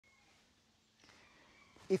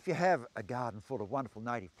If you have a garden full of wonderful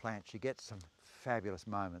native plants, you get some fabulous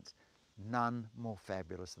moments. None more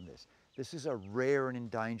fabulous than this. This is a rare and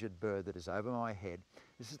endangered bird that is over my head.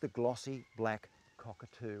 This is the Glossy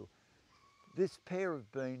Black-Cockatoo. This pair have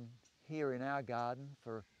been here in our garden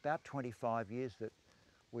for about 25 years that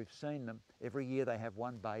we've seen them. Every year they have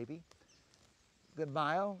one baby. The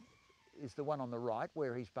male is the one on the right,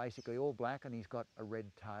 where he's basically all black and he's got a red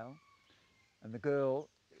tail. And the girl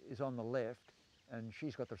is on the left, and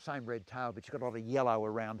she's got the same red tail, but she's got a lot of yellow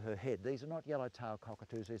around her head. These are not yellow-tailed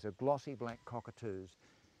cockatoos, these are glossy black cockatoos.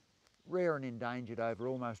 Rare and endangered over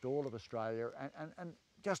almost all of Australia, and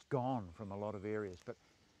just gone from a lot of areas. But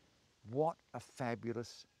what a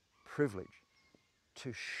fabulous privilege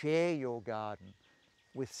to share your garden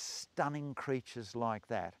with stunning creatures like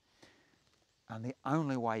that. And the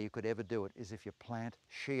only way you could ever do it is if you plant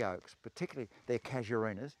she oaks, particularly they're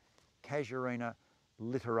casuarinas. Casuarina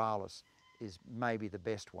littoralis is maybe the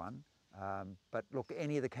best one, but look,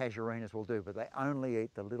 any of the casuarinas will do, but they only eat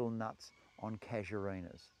the little nuts on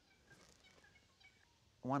casuarinas.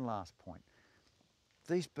 One last point.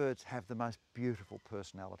 These birds have the most beautiful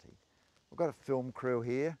personality. We've got a film crew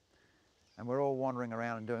here, and we're all wandering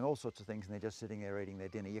around and doing all sorts of things, and they're just sitting there eating their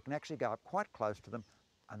dinner. You can actually go up quite close to them,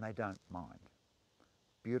 and they don't mind.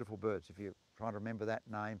 Beautiful birds. If you're trying to remember that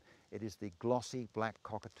name, it is the Glossy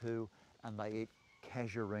Black-Cockatoo, and they eat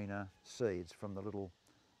casuarina seeds from the little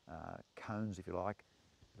cones, if you like,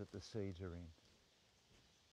 that the seeds are in.